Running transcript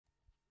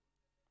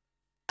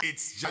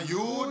It's your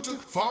youth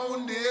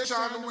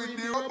foundation with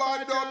the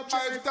rubber dub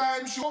 5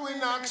 times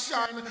showing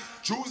action.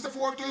 Choose the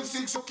 4 to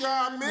 6, you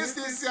can't miss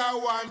this year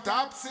one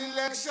top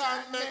selection.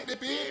 Make the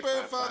people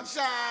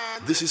function.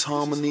 This is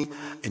Harmony,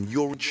 and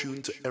you're in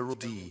tune to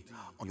Errolldee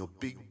on your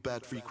big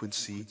bad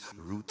frequency,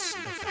 Roots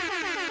FM.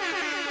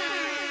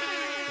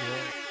 Well,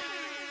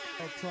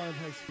 our time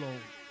has flown.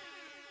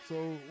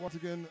 So once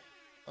again,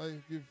 I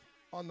give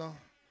honor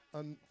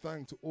and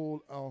thanks to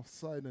all our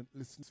silent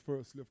listeners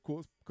firstly, of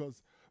course,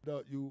 because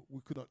without you, we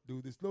could not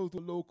do this. Those who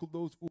are local,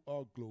 those who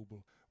are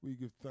global, we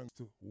give thanks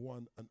to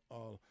one and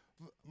all.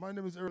 My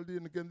name is Errolldee,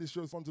 and again, this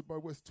show is sponsored by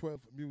West 12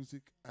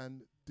 Music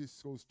and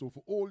Disco Store.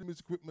 For all your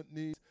music equipment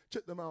needs,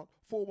 check them out.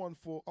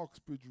 414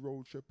 Oxbridge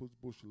Road, Shepherd's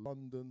Bush,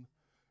 London.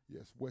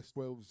 Yes, West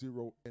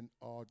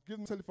 120NR. Give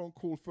them a telephone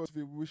call first if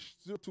you wish.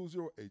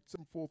 0208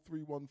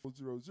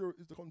 7431400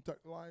 is the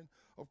contact line.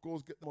 Of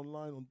course, get them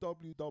online on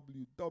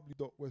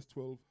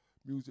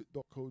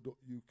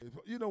www.west12music.co.uk.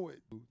 But you know what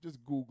to do.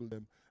 Just Google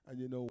them, and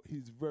you know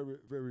he's very,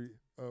 very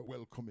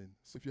welcoming.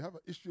 So if you have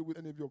an issue with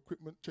any of your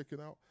equipment, check it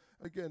out.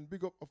 Again,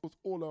 big up, of course,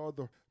 all our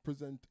other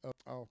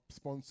our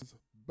sponsors.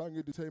 Bang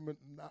Entertainment,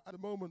 at the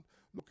moment,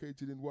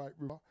 located in White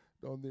River,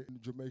 down there in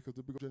Jamaica.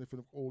 The big up Jennifer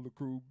and all the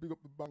crew. Big up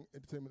the Bang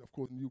Entertainment, of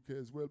course, in the UK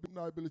as well. Big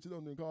Ability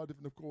down in Cardiff,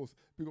 and of course,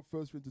 big up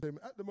First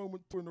Entertainment. At the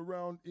moment, touring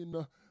around in,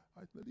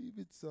 I believe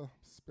it's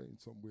Spain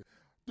somewhere.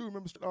 Do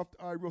remember, straight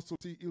after Russell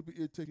T, he'll be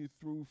here taking you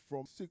through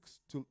from 6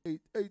 till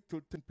 8, 8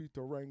 till 10,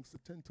 Peter Ranks,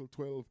 10 till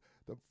 12,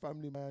 the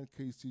Family Man,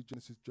 KC,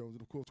 Genesis Jones,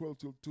 and of course, 12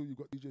 till 2, you've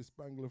got DJ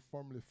Spangler,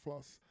 Family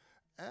Floss.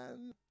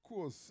 And of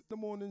course, in the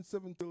morning,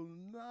 7 till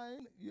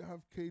 9, you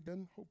have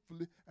Kaden,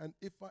 hopefully. And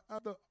if I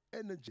have the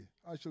energy,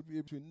 I shall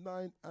be between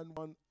 9 and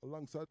 1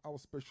 alongside our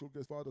special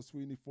guest, Father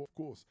Sweeney, for, of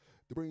course,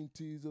 the Brain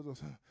Teaser, the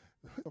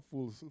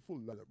full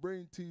lineup,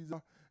 Brain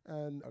Teaser,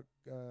 and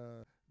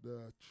the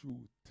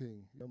True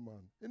Thing. Yeah,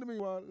 man. In the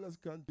meanwhile, let's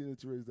continue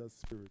to raise that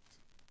spirit.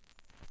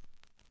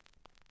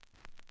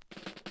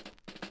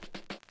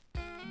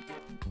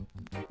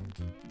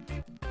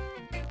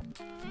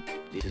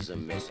 This is a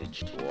message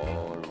to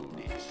all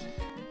this.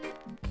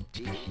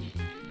 Tiki.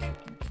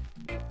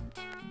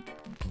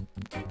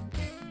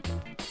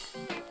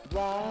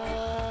 Why?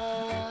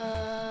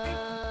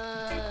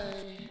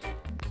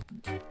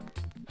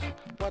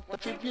 What the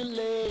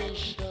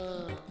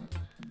tribulation?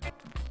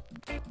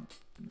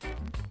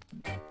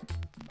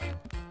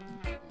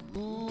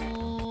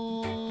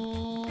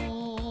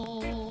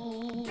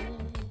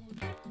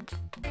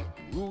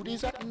 Rude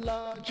is at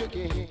large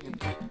again.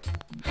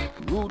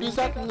 Rude is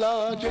at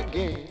large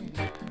again.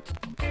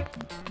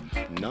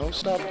 Now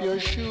stop your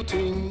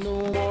shooting,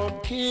 no more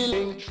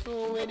killing.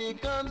 Throw any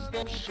guns,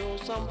 then show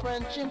some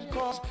friendship,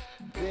 cause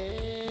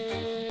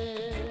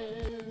there's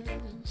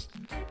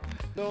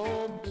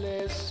no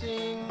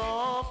blessing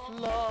of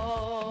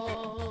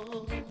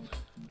love.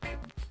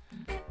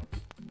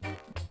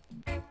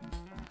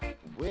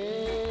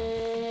 Where's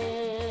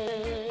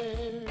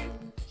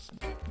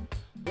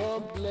the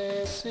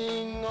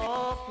blessing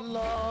of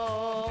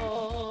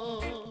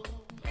love?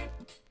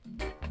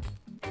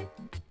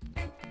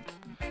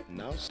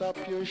 Now stop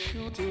your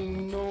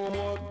shooting, no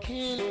more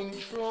killing.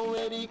 Throw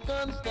any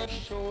guns that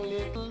show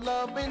little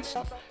love and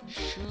stop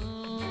shooting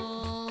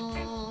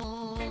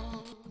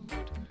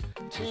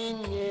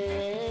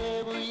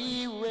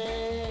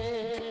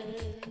everywhere.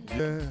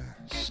 Yeah.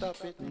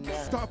 Stop it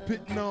now. Stop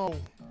it now.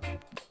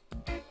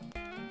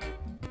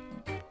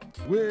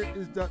 Where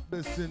is that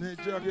blessing? Hey,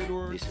 Jagged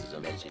Words. This is a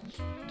message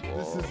to all.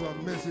 This is a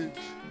message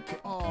to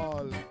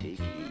all. Take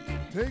heed.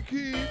 Take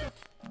heed.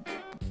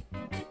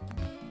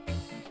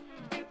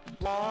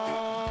 Why?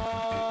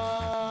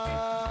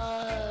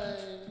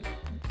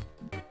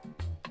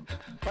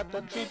 But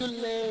the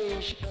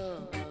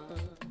tribulation.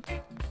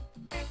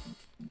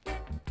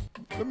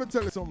 Let me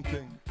tell you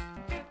something.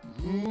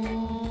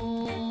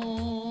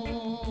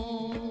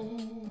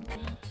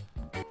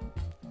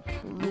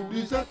 Rude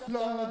is at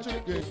large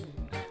again.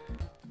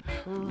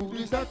 Rude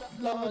is at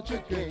large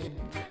again.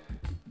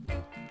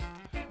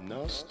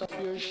 Now stop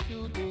your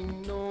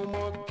shooting, no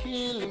more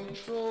killing.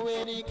 Throw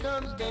any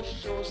guns that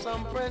show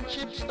some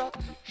friendship.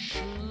 Stop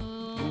shooting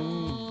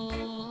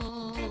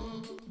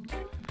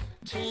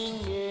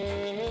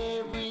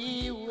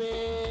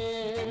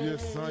everywhere.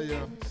 Yes, I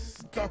am.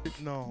 Stop it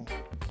now.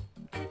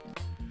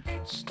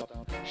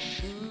 Stop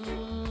shooting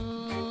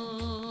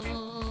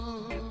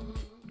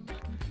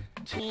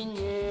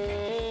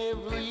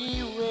everywhere.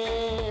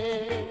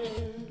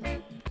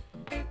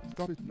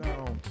 Stop it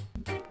now.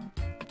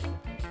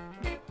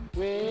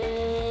 Where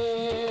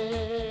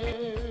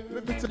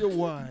Let me tell you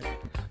why.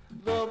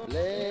 the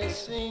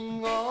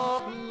blessing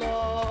of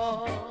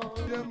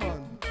love. Yeah,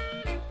 man.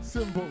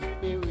 Simple.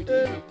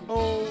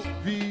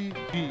 L-O-V-E.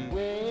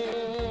 Where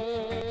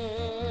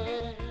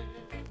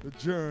The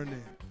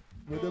journey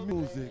with the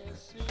music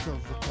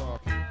comes the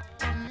talk.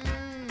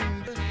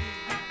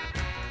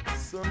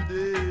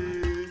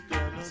 Someday,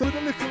 So with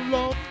a little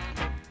love,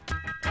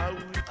 I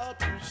will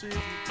appreciate it.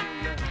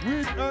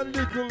 with a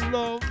little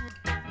love,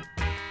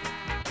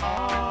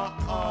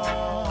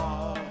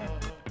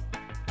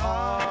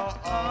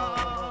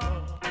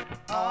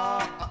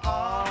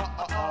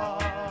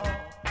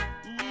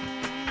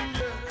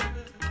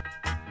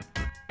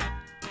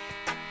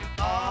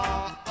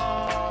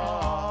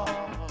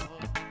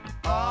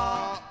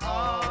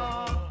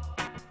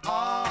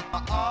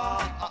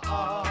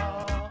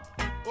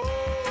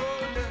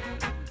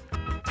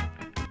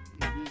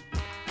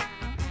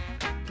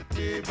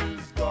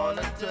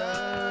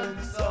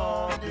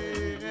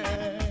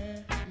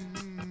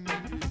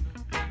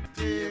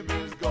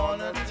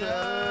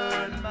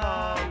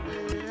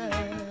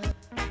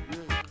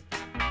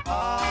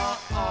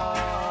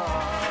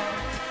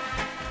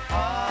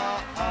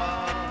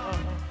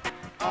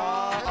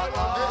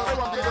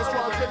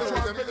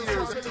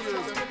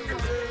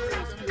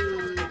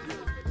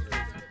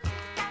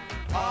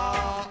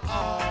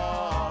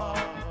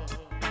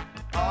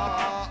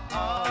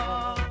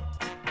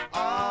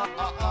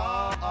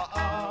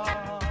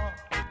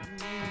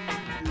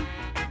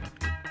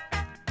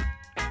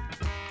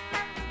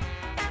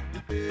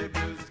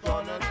 tables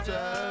gonna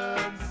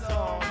turn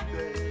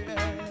someday.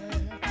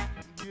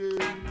 Yeah,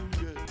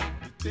 yeah.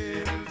 The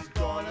tables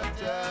gonna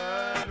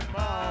turn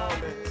my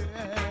way.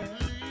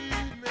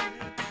 Believe me.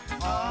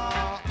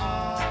 Ah,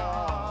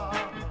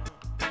 ah,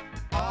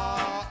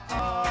 ah,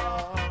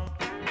 ah,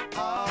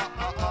 ah,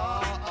 ah,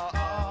 ah,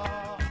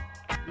 ah.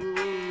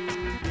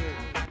 Ooh, yeah.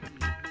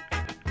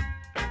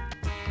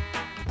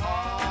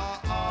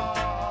 Ah,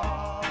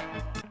 ah,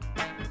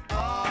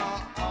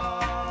 ah, ah.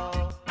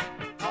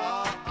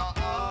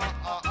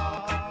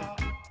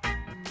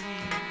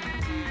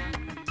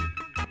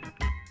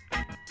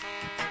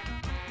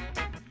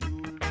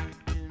 You'll be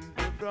in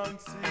the front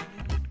seat,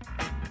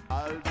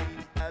 I'll be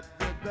at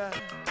the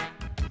back.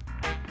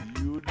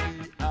 You'll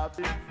be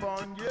having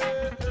fun,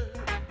 yeah,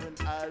 when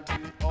I'll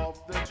be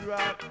off the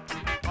track.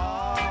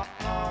 Ah,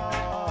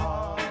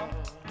 ah,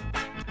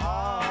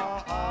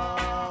 ah,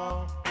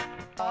 ah,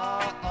 ah, ah,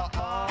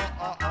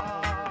 ah,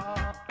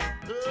 ah.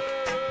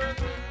 Hey,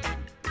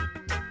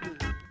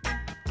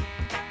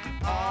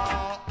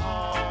 ah,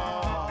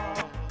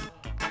 ah,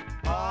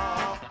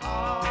 ah,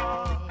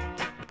 ah,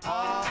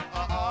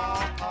 ah,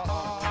 ah, ah.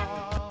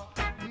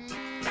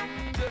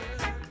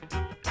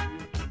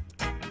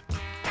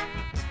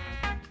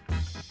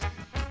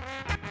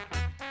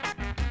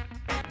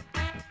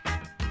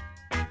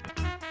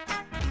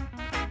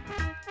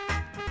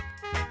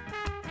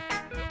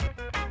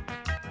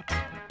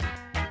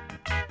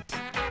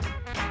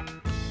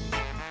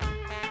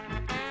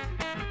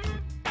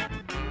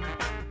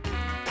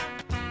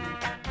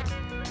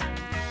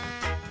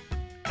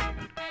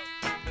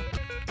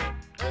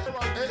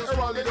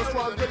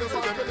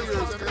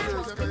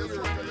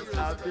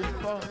 Having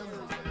fun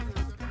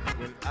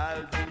when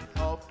I'll be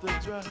off the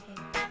track.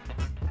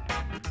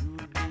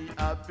 You'll be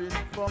having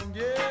fun,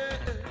 yeah,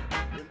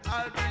 when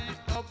I'll be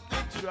off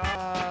the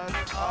track.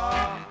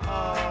 Ah,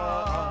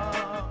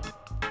 ah,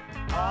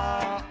 ah,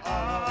 ah,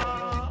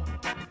 ah,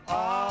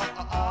 ah,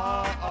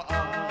 ah,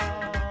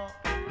 ah.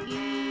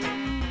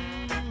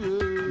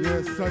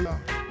 Yes, sir.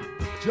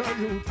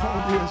 Giant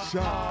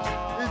Foundation.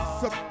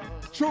 It's a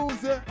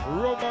Tuesday,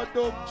 rubber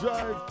dub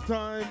drive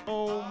time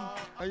home.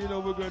 And you know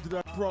we're going to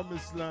that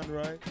promised land,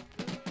 right?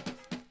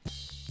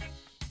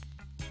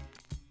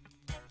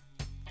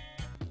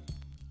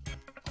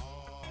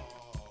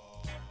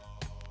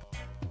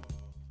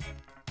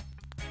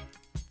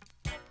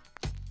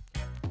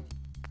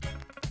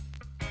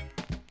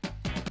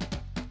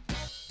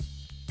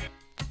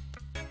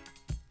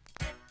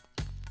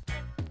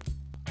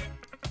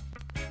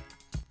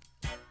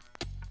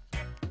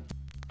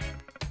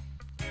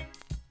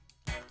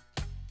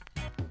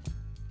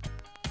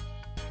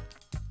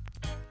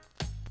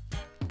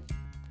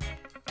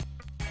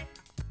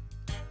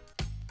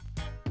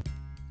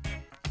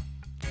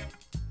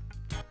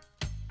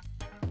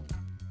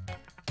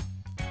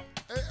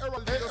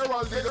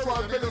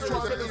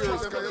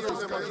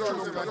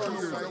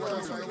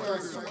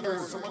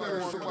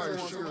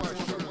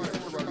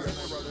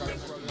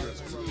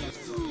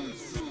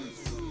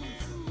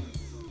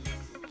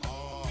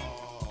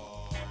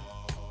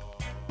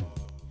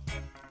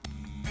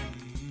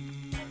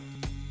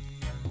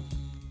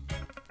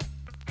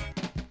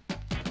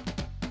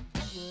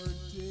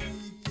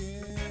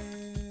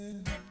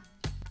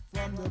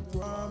 From the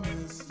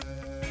promised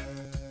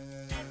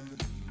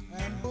land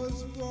and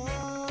was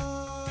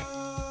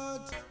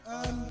brought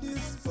and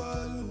this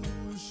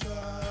pollution,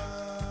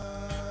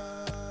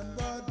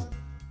 but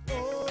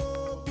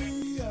oh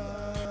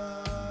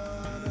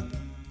beyond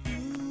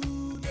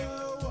to the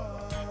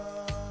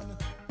one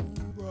who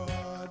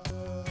brought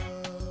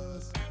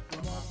us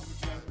from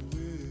Africa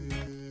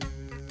where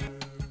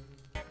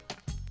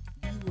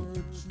we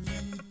were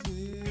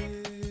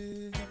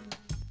treated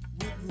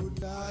with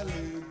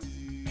brutality.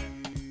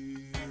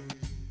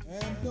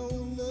 And no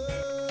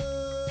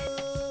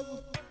love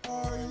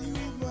or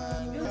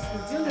human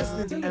rights. You're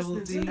listening to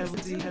Errolldee.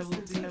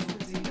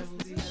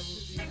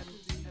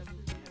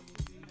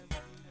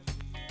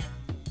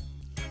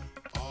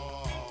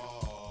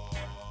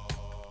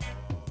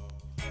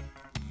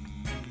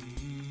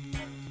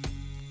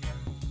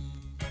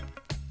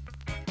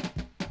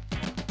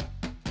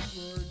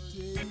 Were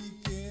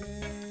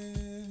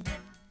taken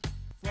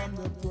from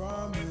the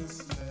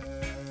promised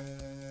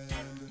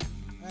land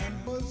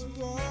and was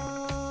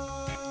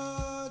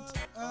brought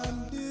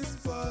and this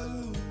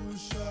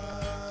pollution,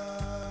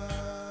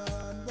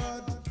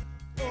 but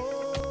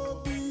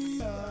oh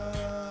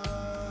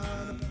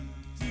beyond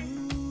to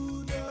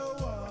the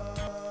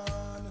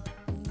one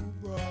who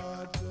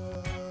brought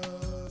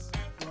us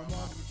from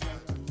Africa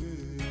to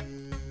where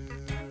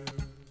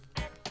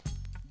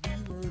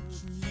we were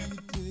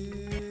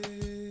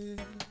treated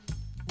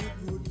with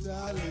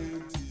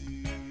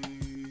brutality.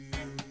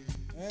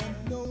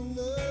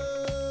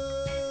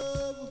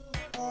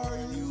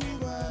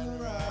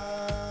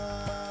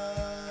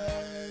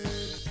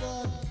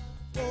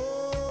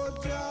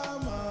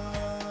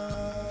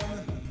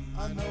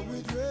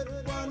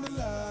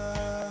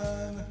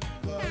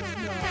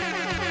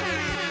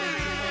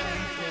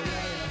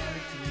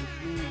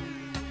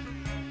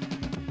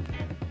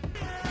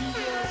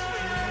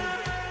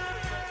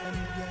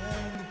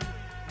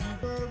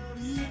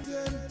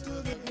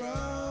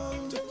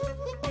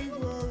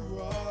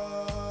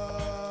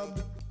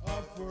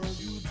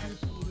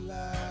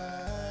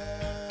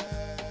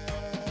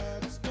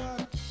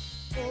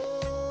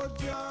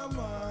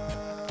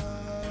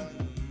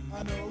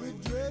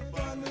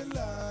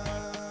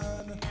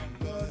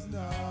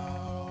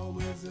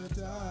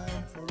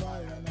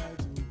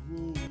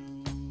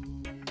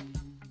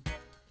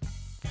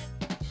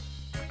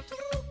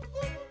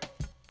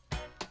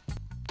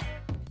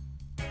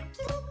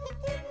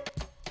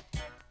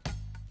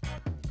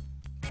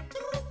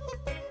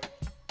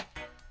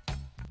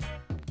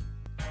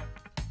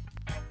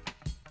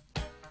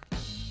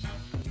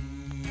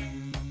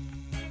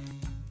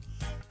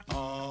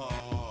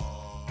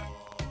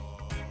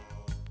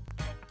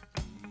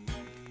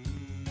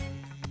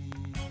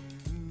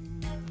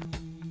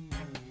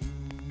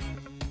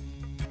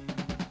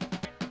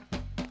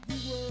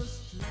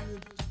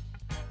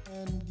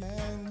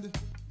 And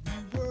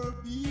we were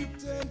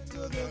beaten to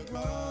the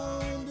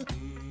ground.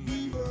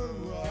 We were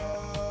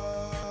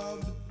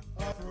robbed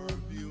of her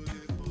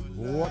beautiful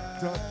What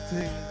a land.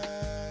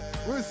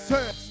 thing. We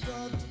say.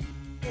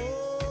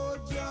 Oh,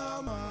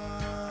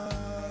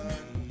 Jaman.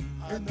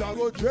 And I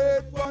go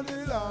trade for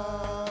the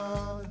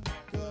land.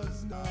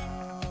 'Cause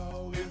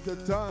now It's the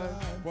time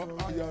for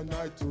I and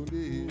I to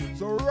live.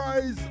 So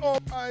rise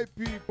up, I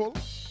people.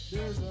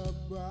 there's a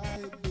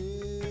bright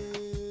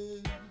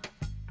day.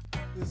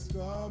 It's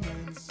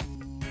coming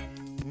soon.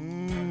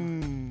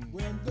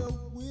 When the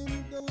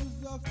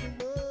windows of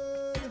the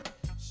world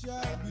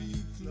shall be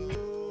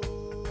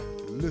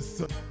closed.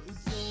 Listen.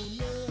 It's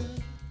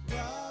only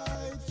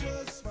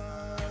righteous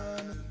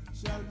man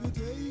shall be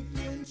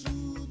taken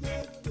through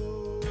the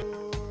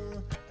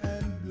door,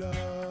 and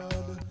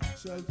blood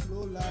shall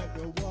flow like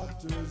the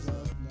waters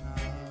of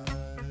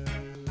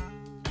Nile.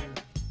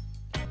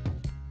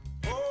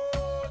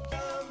 Oh,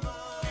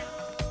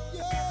 Jaman.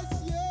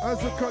 Yes, yes.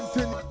 As we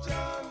continue.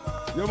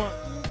 Yeah, man.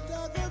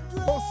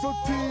 Also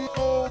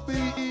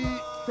T-O-B-E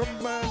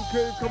from Man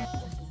Cave come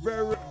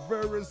very,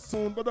 very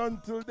soon. But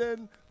until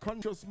then,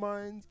 conscious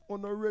minds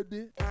on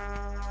already.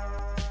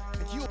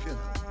 Ethiopian.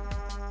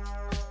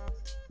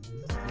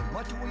 No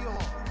matter where you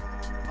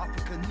are,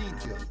 Africa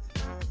needs you.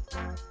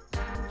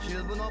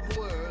 Children of the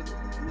world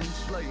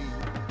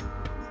enslaved.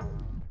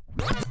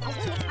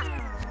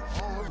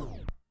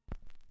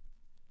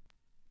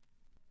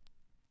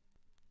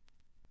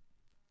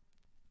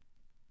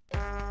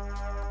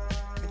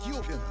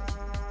 Ethiopian.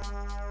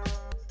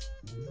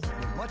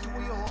 No matter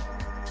where you are,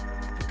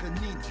 Africa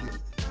needs you.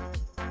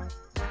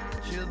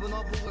 Children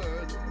of the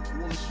world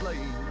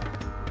enslaved.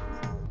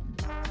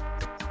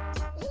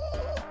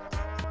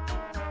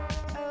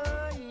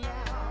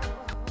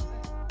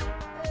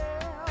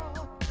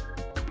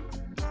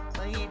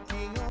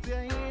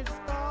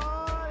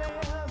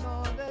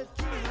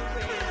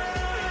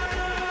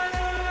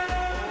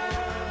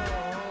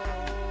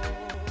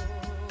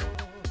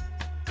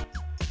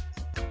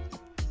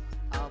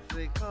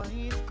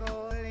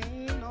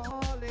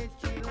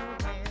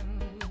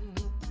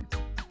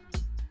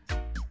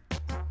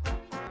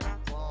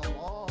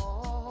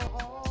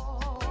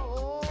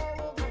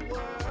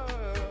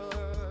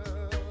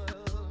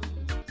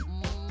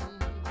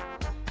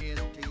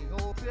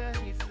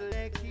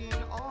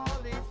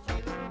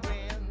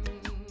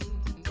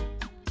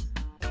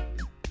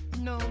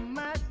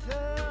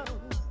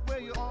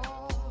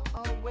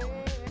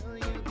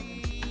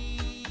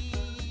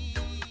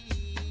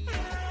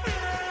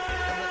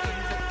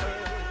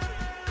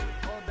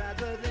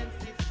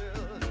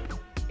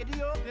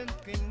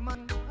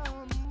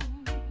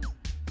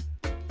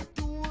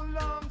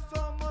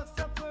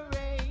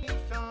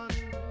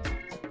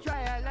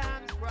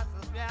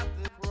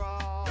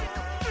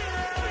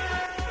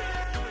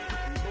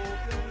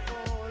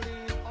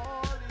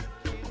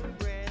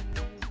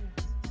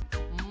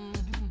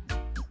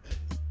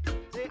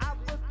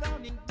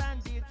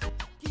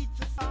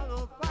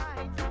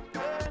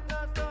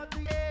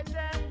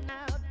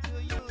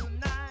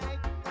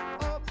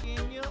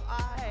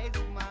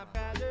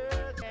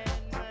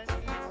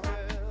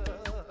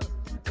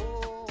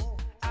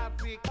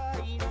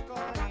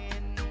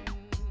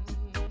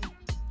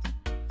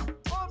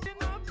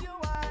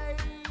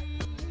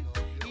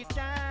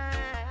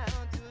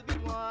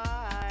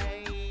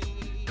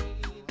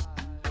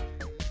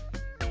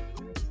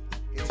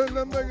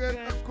 Them again,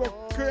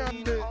 go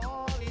candy.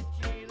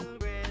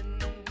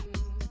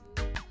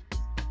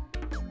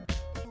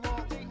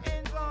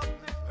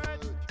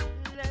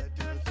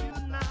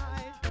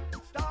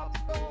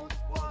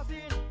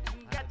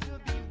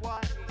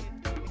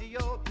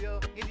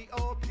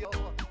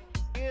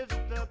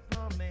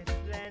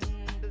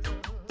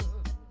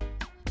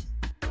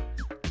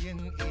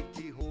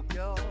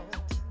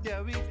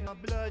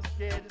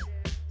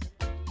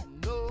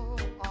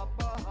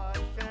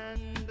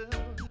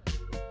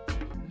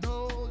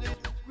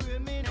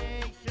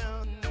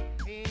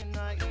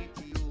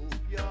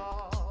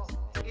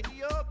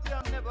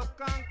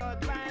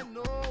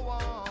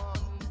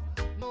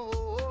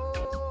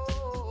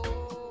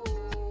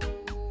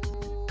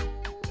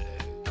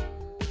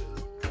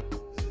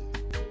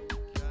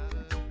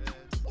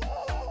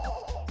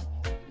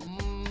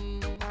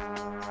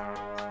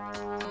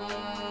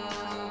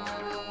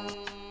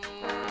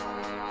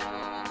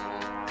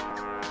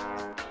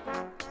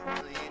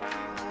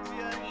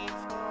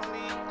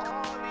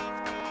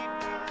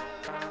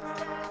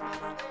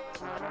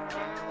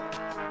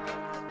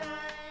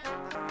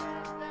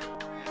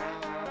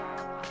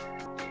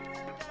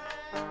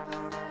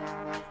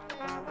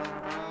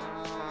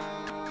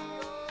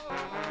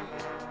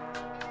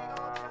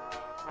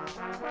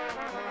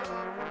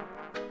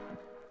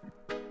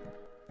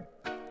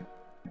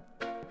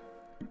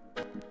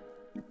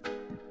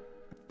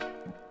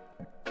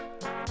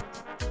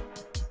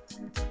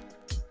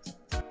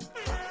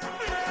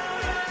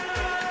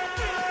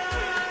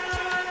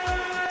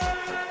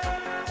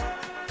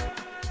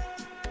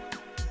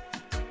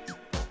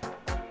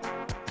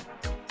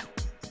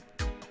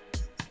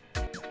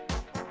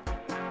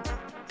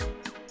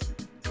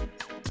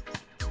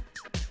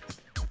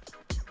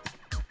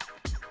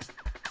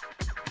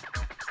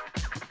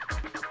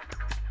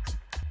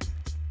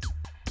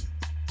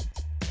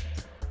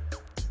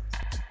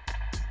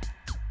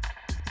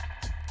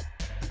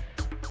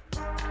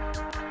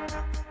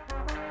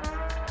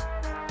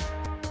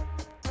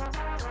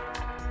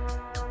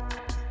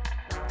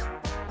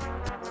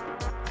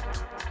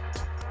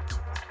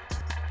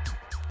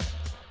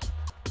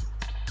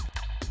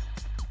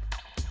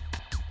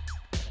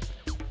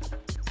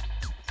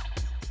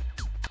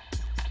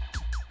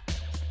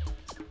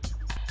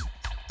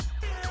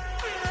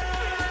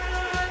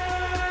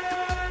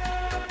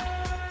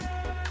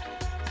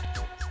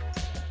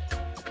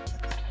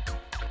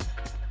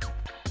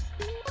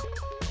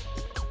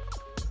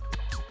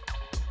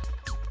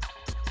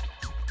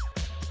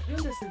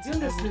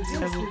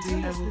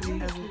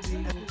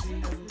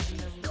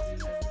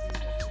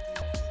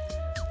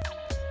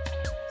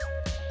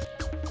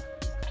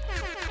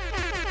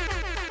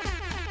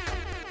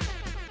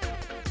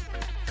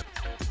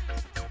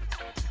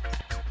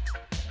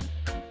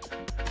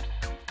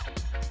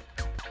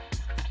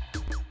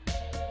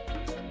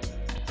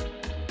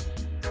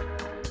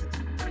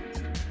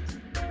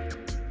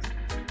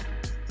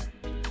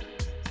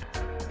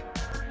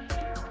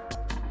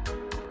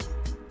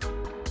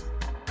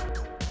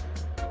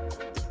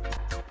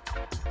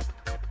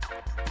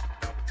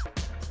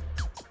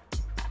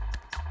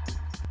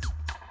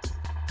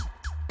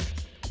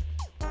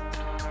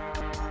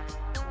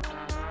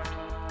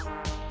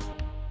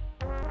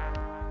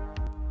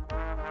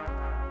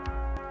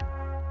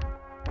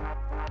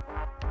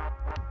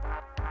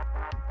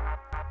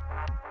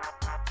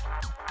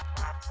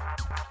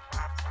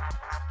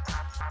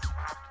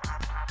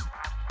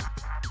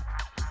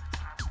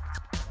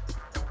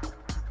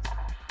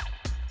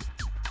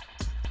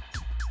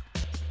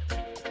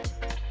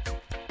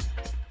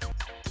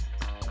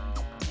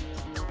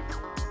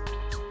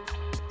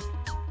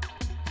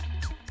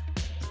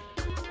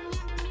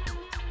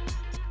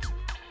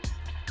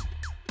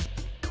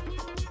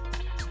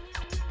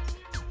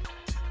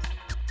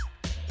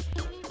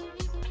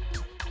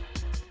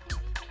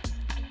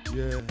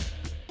 Yeah.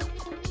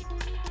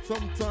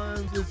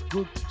 Sometimes it's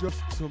good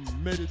just to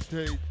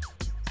meditate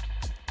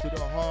to the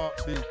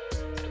heartbeat.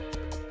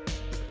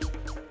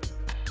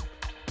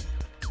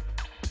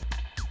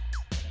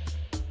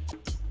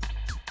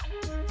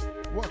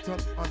 What an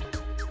honor.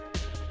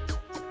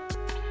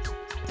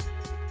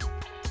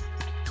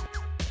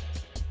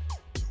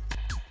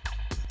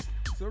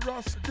 So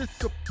Ross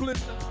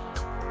discipline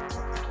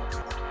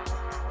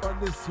on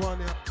this one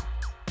here.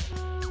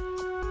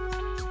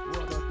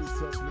 What a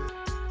discipline.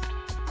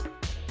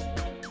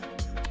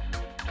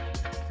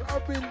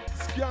 I've been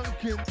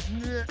skanking,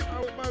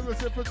 I might as well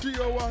say for 3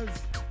 hours.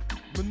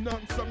 I'm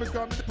non-stop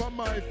because I'm on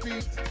my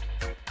feet.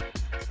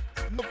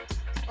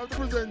 Enough of the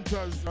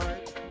presenters,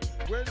 right?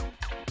 When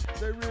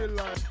they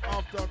realize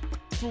after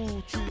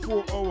 2, 3,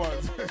 4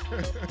 hours,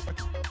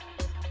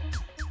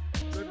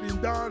 they've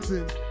been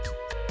dancing.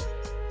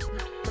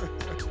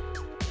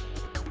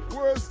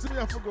 Words to me,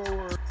 I forgot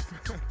words.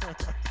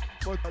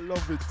 But I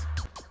love it.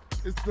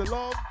 It's the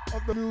love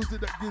of the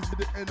music that gives me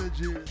the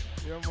energy.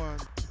 Yeah, man.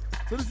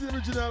 So this is the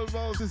original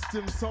Valve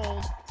System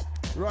sound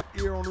right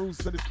here on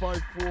Roots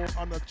 95.4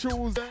 on a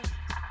Tuesday,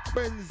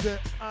 Wednesday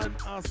and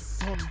a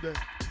Sunday.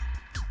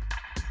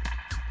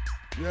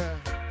 Yeah,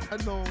 I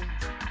know.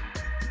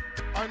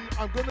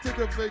 I'm gonna take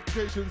a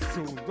vacation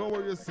soon. Don't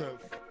worry yourself.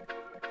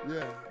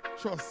 Yeah,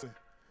 trust me.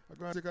 I'm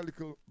gonna take a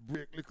little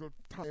break, little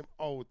time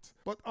out.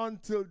 But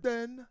until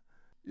then,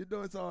 you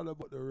know it's all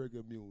about the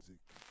reggae music.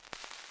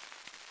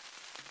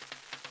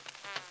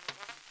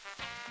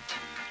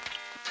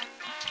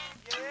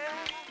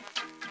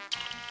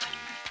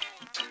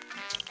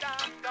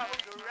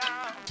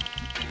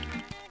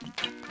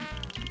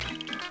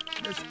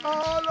 It's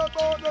all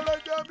about the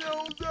reggae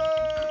music.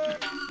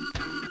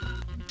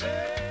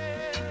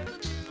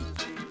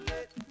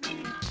 Let me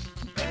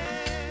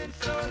dance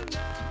so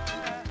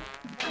nice.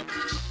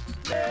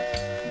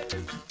 Let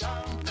it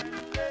down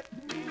and let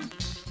me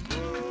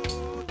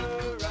move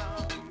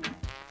around.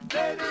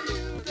 Let the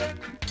music,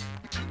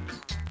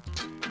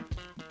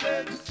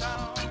 let the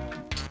sound,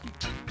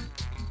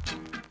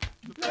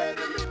 let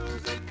the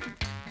music,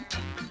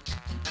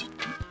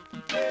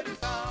 let the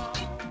sound.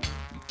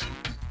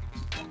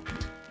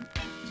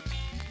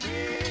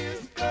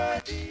 Mr.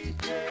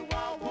 DJ,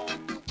 why won't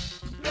you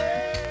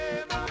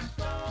play my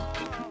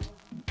song?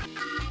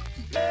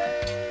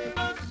 Play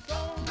my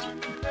song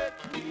and let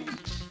me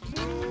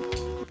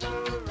move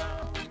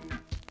around.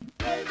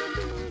 Play the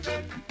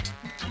music,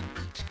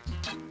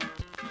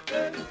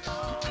 play the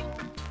song.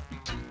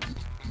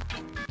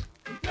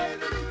 Play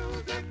the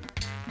music,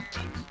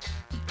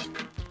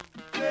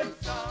 play the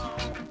song.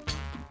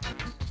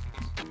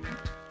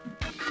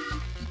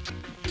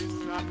 Yes,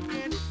 I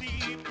can see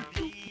the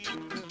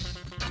people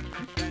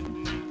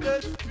in the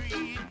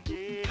street,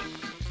 yeah.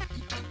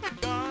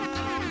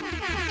 Gone.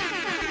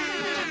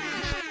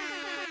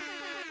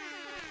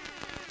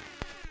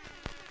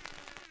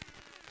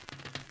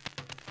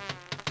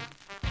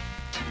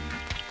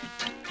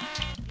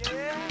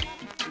 Yeah.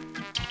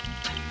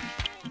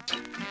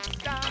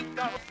 Stand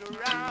up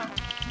around.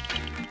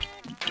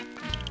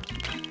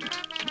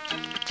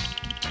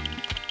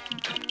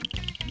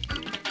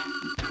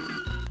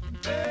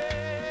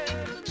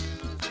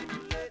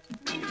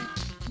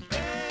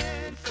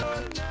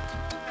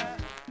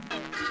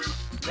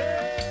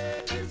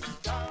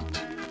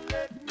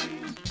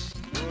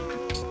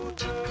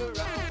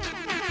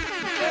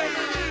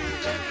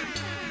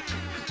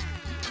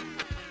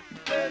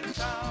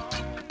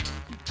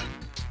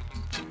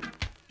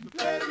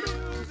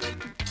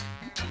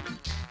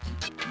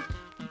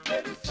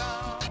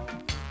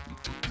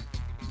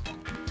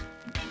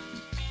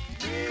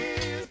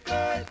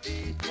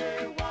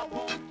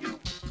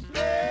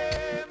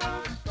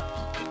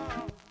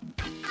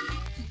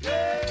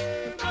 Yeah.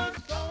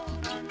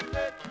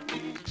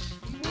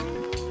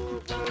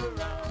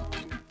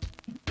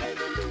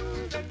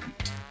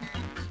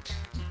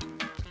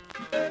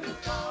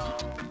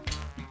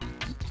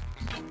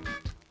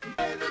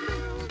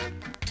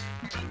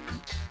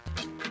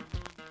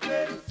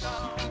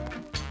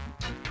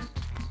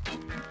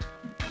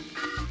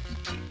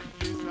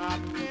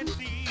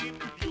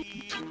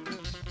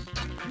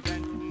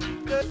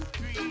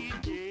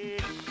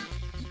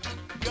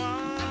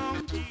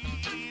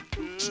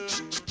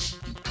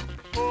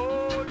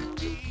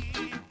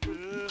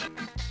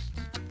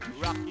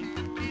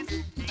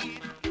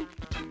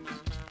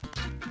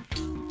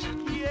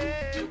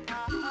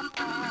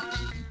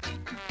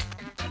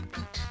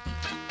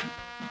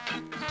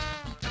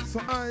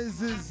 So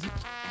Isis,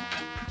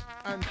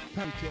 and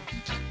thank you.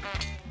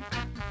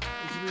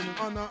 It's been an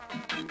honor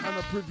and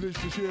a privilege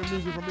to share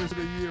music from this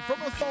year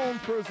from a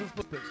sound person's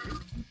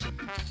perspective.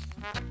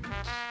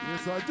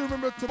 Yes, I do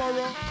remember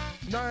tomorrow,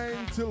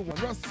 9 till 1.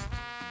 Russ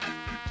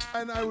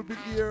and I will be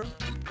here.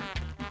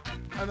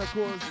 And of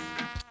course,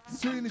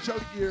 Sweeney shall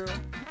be here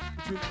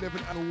between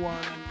 11 and 1.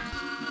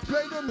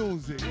 Play the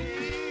music.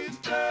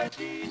 Mr.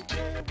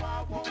 DJ,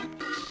 why won't you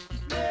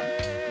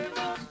play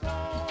my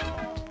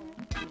song?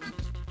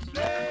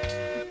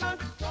 Play my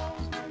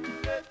song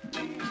and let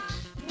me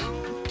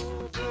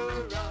move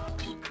around.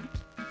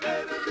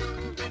 Play the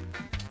music,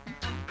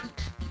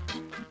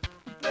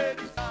 play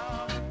the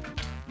song.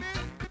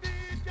 Mr.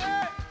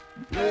 DJ,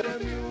 Play the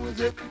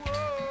music,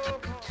 whoa,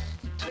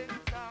 play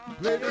the song.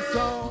 play the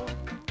song.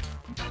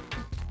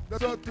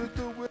 That's what we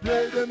do, we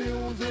play the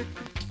music.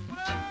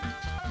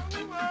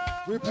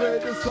 We play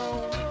the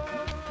song.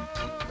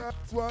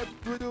 That's what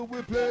we do,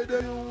 we play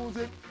the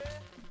music.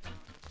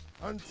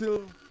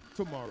 Until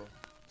tomorrow.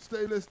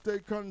 Stay, let's stay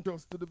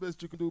conscious. Do the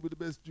best you can do, be the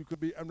best you can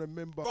be. And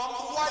remember,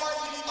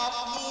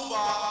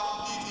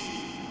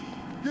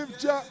 give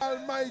Jah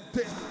Almighty,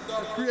 the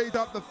creator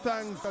of the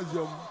thanks as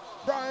you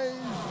rise,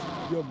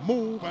 you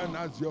move, and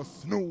as you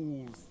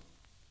snooze.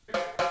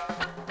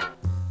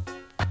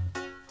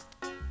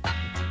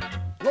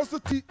 Russell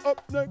T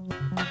up next.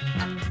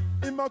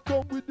 Him a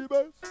come with the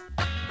best.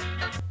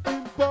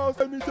 In pass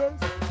any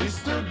test.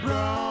 Mr.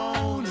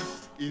 Brown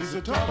is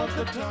the top of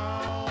the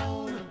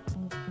town.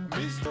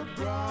 Mr.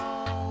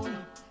 Brown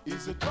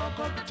is the talk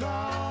of the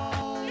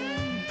town.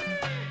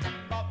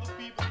 About the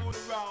people going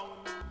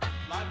around,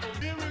 like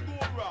a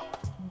merry-go-round.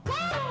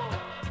 Woo!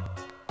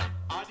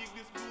 I dig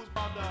this blues,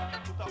 brother,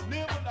 but I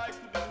never like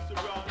to do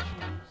this around.